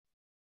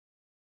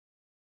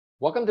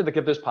Welcome to the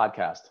Gifters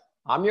Podcast.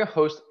 I'm your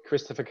host,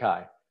 Christopher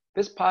Kai.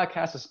 This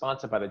podcast is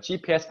sponsored by the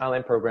GPS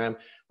Online program,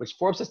 which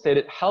Forbes has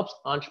stated helps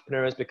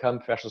entrepreneurs become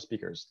professional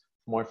speakers.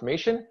 For more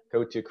information,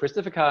 go to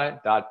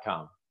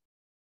christopherkai.com.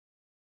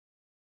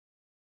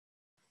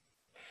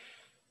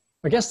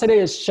 My guest today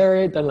is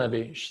Sherrie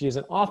Dunlevy. She is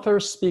an author,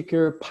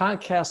 speaker,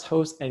 podcast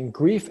host, and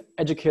grief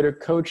educator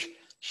coach.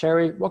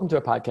 Sherrie, welcome to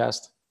our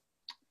podcast.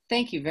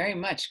 Thank you very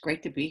much.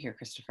 Great to be here,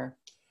 Christopher.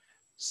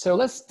 So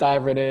let's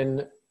dive right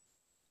in.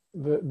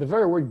 The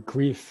very word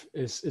grief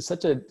is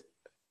such a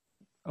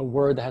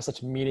word that has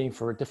such meaning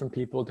for different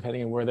people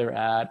depending on where they're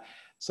at.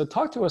 So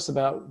talk to us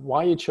about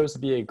why you chose to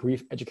be a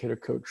grief educator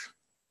coach.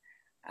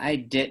 I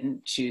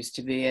didn't choose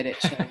to be it. It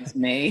chose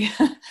me.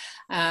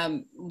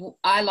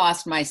 I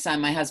lost my son.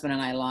 My husband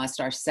and I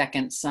lost our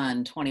second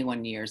son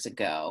 21 years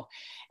ago.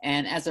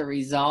 And as a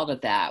result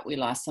of that, we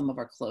lost some of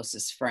our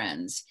closest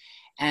friends.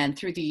 And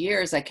through the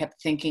years, I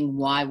kept thinking,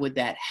 why would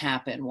that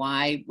happen?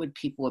 Why would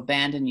people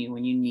abandon you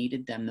when you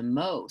needed them the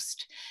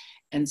most?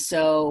 And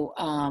so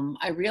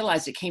I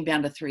realized it came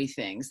down to three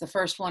things. The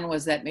first one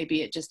was that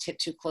maybe it just hit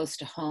too close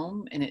to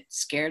home and it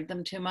scared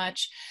them too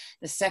much.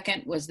 The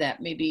second was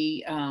that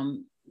maybe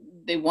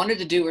they wanted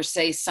to do or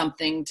say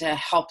something to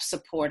help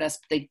support us,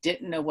 but they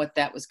didn't know what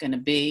that was going to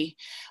be.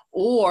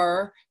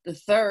 Or the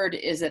third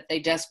is that they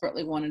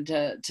desperately wanted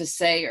to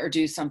say or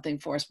do something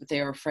for us, but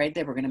they were afraid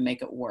they were going to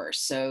make it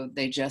worse. So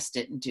they just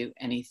didn't do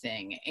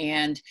anything.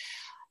 And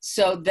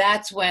so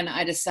that's when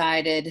I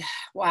decided,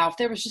 wow, if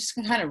there was just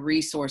some kind of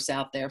resource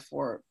out there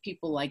for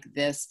people like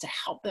this to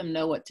help them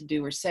know what to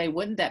do or say,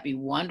 wouldn't that be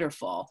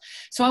wonderful?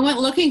 So I went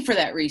looking for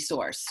that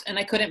resource and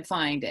I couldn't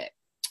find it.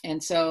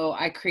 And so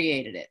I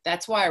created it.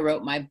 That's why I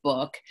wrote my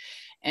book.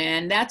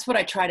 And that's what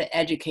I try to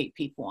educate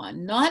people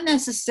on. Not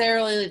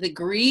necessarily the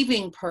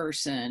grieving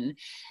person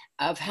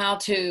of how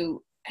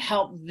to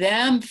help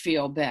them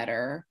feel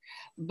better,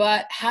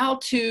 but how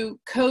to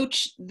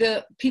coach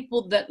the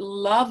people that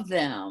love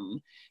them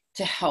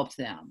to help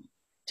them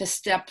to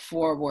step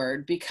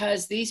forward,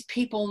 because these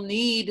people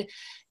need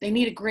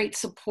a great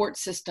support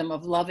system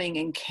of loving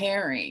and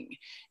caring.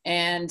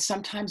 And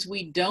sometimes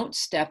we don't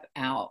step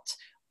out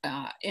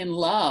in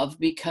love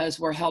because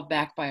we're held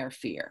back by our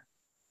fear.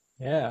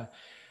 Yeah.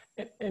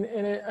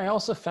 And I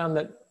also found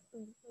that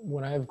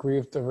when I've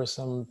grieved over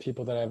some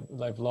people that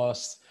I've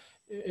lost,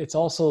 it's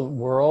also,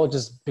 we're all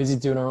just busy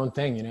doing our own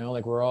thing,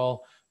 like we're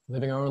all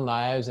living our own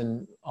lives,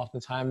 and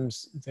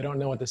oftentimes they don't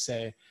know what to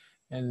say.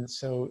 And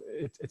so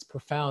it's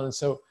profound. And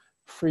so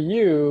for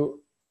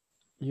you,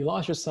 you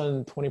lost your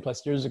son 20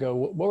 plus years ago.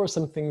 What were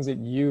some things that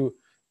you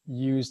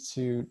used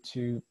to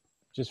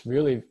just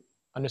really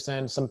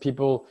understand? Some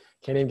people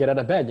can't even get out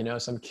of bed,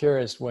 so I'm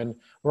curious, when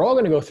we're all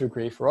going to go through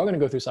grief, we're all going to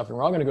go through suffering,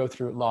 we're all going to go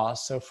through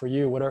loss. So for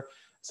you, what are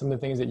some of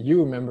the things that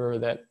you remember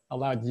that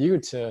allowed you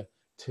to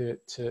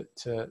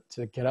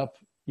get up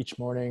each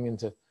morning and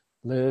to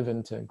live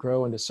and to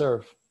grow and to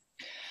serve?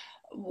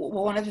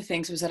 Well, one of the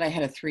things was that I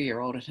had a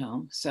 3-year-old at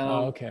home.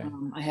 So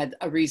I had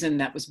a reason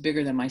that was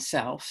bigger than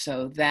myself.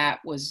 So that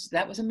was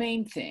a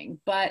main thing,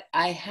 but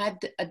I had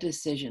a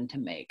decision to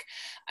make.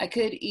 I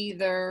could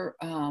either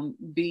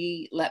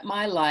let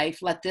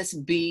this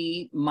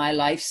be my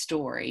life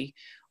story,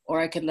 or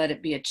I could let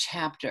it be a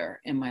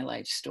chapter in my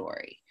life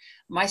story.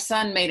 My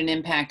son made an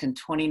impact in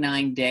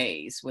 29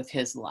 days with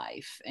his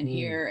life. And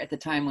here at the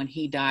time when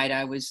he died,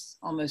 I was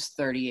almost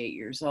 38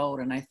 years old.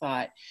 And I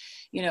thought,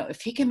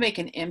 if he can make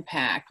an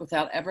impact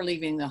without ever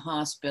leaving the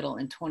hospital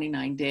in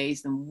 29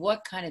 days, then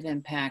what kind of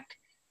impact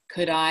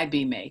could I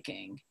be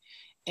making?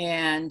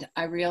 And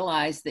I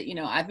realized that,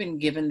 I've been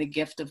given the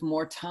gift of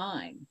more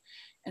time.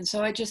 And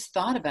so I just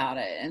thought about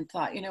it and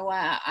thought,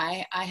 what,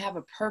 I have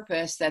a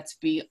purpose that's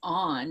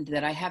beyond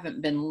that I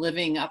haven't been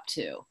living up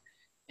to.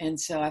 And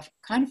so I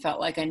kind of felt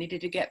like I needed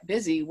to get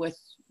busy with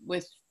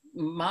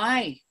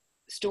my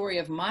story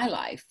of my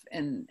life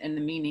and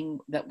the meaning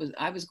that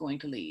I was going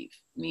to leave,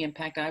 the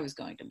impact I was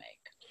going to make.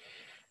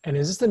 And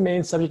is this the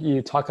main subject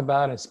you talk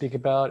about and speak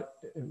about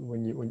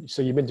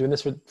so you've been doing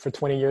this for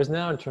 20 years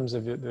now in terms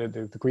of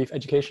the grief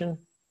education?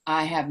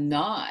 I have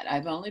not.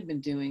 I've only been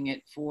doing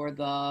it for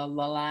the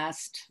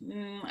last,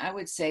 I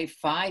would say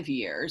 5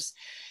 years.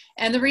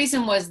 And the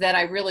reason was that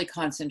I really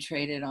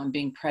concentrated on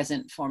being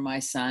present for my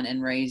son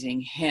and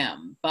raising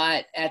him.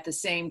 But at the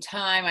same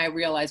time, I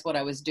realized what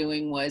I was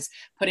doing was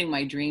putting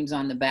my dreams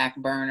on the back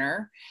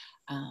burner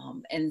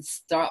and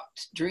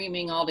stopped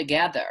dreaming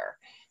altogether.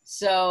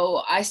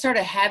 So I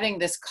started having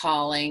this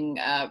calling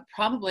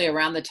probably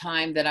around the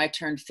time that I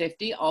turned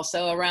 50,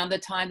 also around the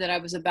time that I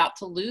was about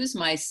to lose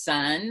my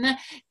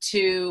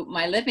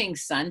living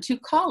son to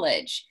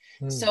college.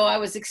 So I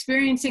was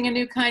experiencing a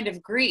new kind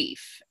of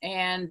grief.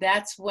 And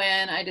that's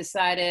when I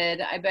decided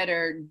I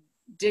better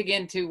dig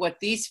into what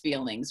these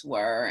feelings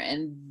were.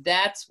 And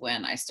that's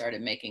when I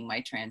started making my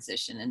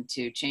transition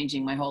into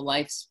changing my whole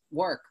life's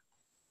work.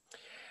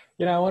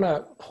 I want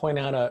to point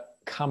out a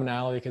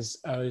commonality, because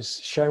I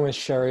was sharing with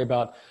Sherrie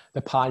about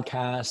the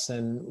podcast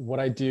and what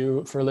I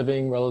do for a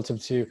living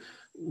relative to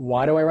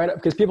why do I write it?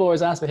 Because people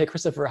always ask me, hey,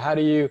 Christopher, how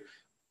do you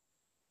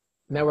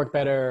network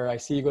better. I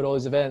see you go to all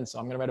these events, so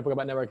I'm going to write a book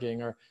about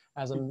networking. Or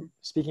as I'm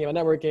speaking about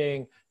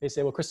networking, they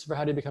say, well, Christopher,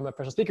 how do you become a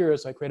professional speaker?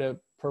 So I create a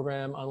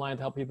program online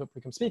to help people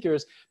become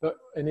speakers. But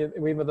we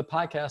have the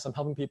podcast, I'm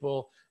helping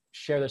people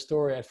share their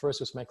story. At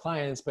first with my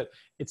clients, but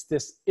it's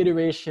this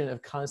iteration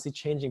of constantly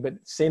changing. But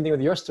same thing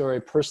with your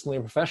story, personally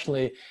and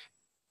professionally.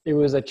 It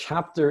was a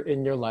chapter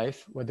in your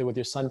life, whether with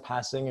your son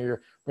passing or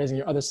you're raising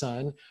your other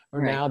son,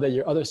 or now that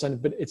your other son,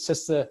 but it's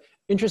just a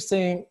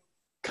interesting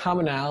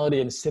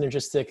commonality and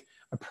synergistic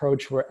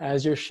approach where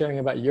as you're sharing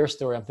about your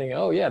story, I'm thinking,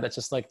 oh yeah, that's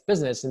just like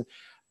business. And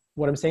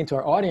what I'm saying to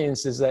our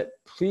audience is that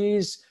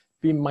please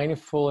be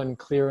mindful and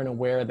clear and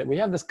aware that we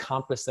have this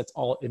compass that's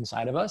all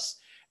inside of us.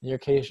 In your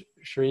case,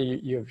 Sherrie,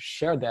 you have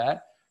shared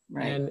that.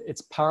 Right. And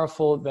it's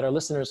powerful that our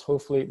listeners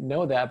hopefully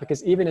know that,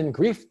 because even in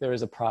grief, there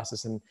is a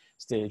process and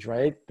stage,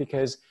 right?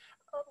 Because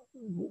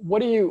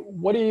what do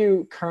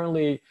you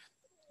currently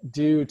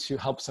do to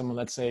help someone,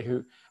 let's say,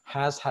 who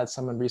has had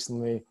someone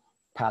recently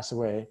pass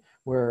away,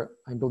 where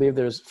I believe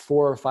there's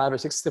 4 or 5 or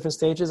 6 different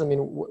stages? I mean,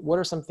 what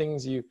are some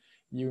things you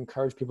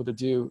encourage people to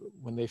do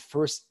when they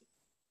first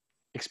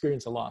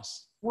experience a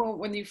loss? Well,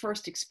 when you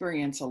first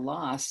experience a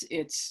loss,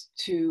 it's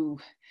to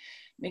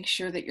make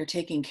sure that you're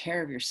taking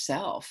care of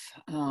yourself,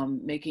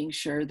 making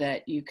sure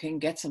that you can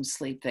get some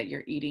sleep, that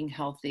you're eating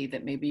healthy,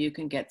 that maybe you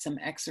can get some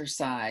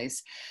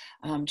exercise,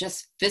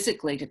 just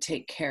physically to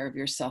take care of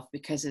yourself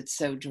because it's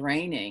so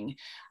draining.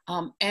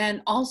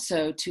 And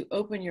also to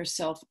open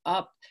yourself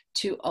up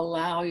to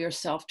allow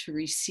yourself to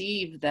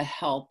receive the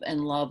help and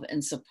love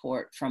and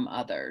support from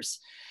others.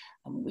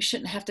 We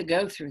shouldn't have to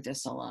go through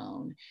this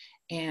alone,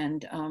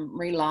 and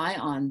rely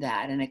on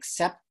that and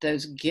accept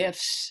those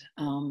gifts.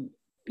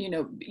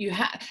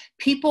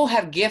 People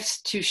have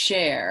gifts to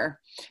share,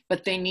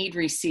 but they need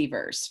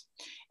receivers,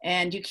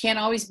 and you can't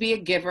always be a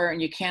giver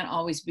and you can't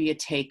always be a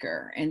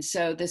taker. And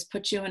so this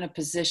puts you in a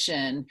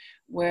position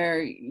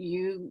where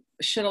you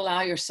should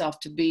allow yourself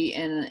to be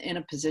in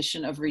a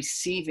position of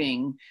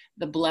receiving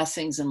the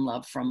blessings and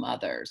love from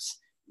others.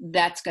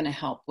 That's going to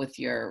help with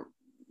your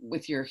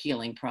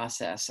healing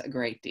process a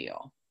great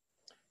deal.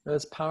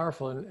 That's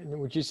powerful. And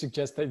would you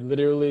suggest that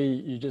literally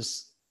you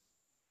just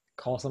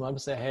call someone up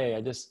and say, hey,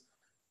 I just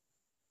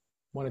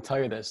want to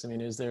tell you this? I mean,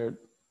 is there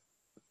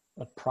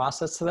a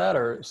process to that,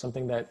 or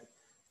something that,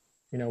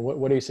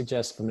 what do you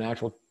suggest from an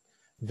actual,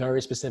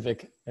 very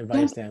specific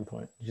advice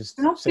standpoint? Just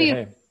say,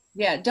 hey.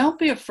 Yeah, don't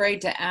be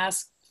afraid to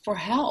ask for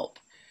help.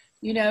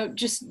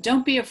 Just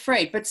don't be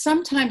afraid. But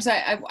sometimes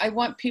I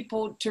want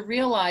people to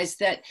realize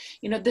that,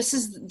 this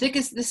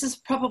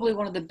is probably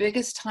one of the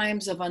biggest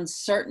times of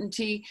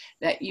uncertainty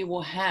that you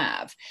will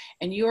have.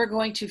 And you are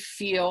going to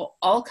feel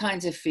all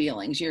kinds of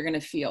feelings. You're going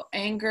to feel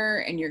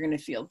anger, and you're going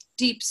to feel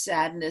deep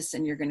sadness,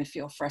 and you're going to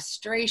feel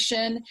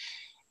frustration,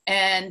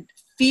 and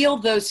feel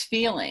those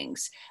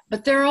feelings.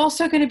 But there are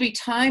also going to be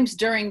times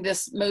during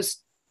this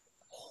most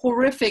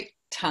horrific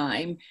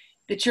time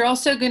that you're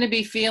also going to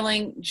be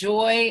feeling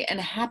joy and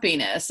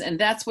happiness. And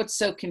that's what's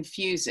so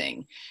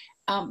confusing.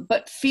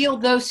 But feel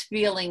those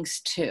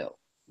feelings too.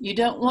 You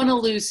don't want to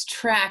lose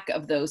track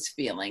of those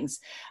feelings.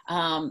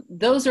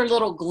 Those are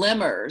little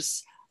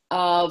glimmers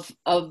of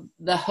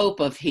the hope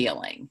of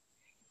healing.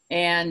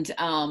 And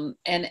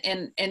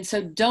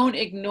so don't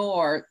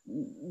ignore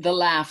the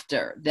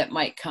laughter that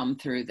might come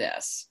through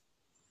this.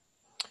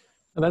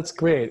 Well, that's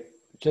great.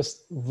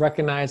 Just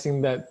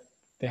recognizing that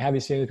they have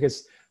these feelings,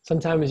 because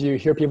sometimes you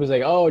hear people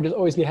say, oh, just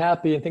always be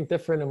happy and think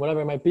different and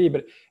whatever it might be.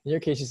 But in your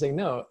case, you say,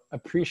 no,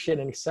 appreciate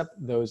and accept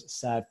those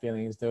sad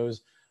feelings,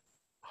 those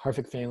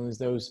horrific feelings,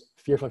 those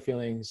fearful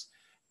feelings.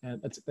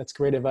 And that's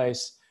great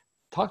advice.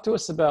 Talk to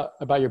us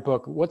about your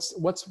book.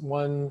 What's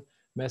one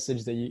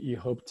message that you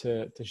hope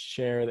to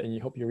share, and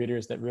you hope your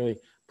readers that really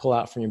pull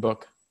out from your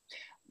book?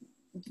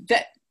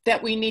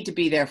 That we need to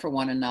be there for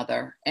one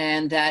another,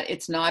 and that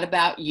it's not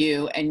about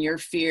you and your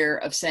fear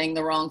of saying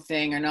the wrong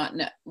thing, or not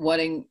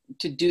wanting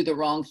to do the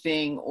wrong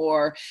thing,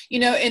 or,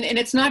 and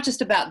it's not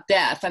just about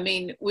death. I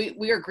mean,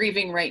 we are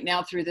grieving right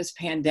now through this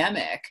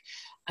pandemic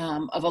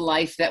of a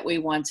life that we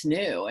once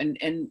knew,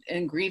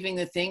 and grieving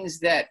the things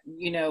that,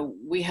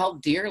 we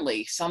held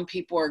dearly. Some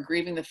people are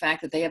grieving the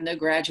fact that they have no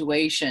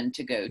graduation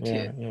to go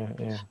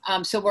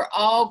to. So we're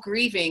all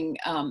grieving.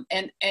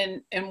 And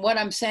what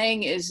I'm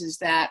saying is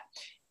that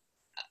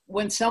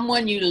when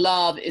someone you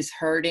love is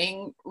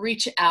hurting,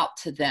 reach out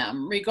to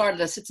them.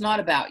 Regardless, it's not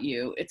about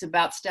you. It's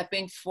about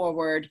stepping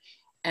forward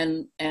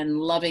and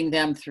loving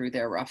them through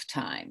their rough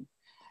time.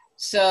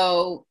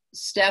 So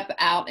step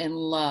out in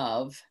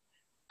love.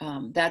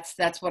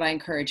 That's what I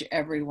encourage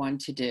everyone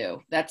to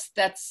do.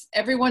 That's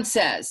everyone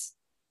says,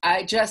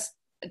 I just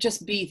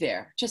be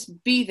there.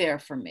 Just be there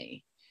for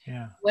me.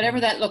 Yeah.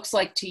 Whatever that looks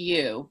like to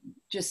you,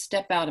 just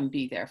step out and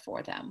be there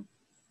for them.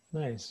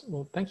 Nice.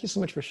 Well, thank you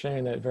so much for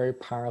sharing that very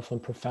powerful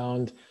and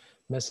profound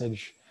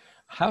message.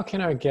 How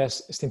can our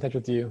guests stay in touch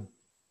with you?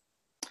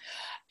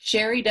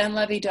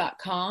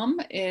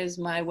 SherrieDunlevy.com is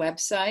my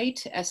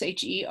website,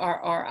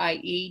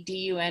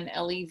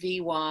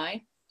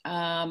 SherrieDunlevy.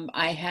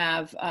 I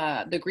have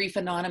the Grief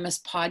Anonymous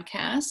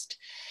podcast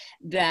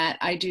that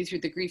I do through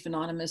the Grief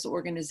Anonymous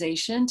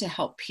organization to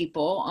help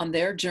people on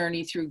their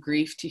journey through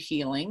grief to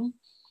healing.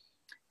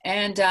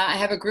 And I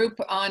have a group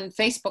on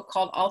Facebook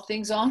called All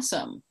Things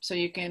Awesome. So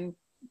you can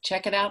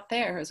check it out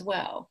there as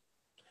well.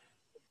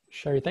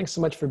 Sherrie, thanks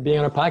so much for being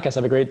on our podcast.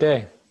 Have a great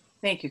day.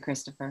 Thank you,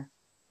 Christopher.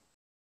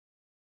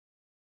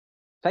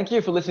 Thank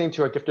you for listening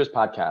to our Gifters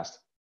podcast.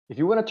 If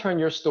you want to turn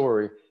your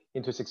story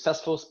into a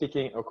successful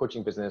speaking or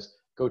coaching business,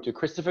 go to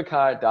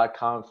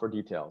christopherkai.com for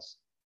details.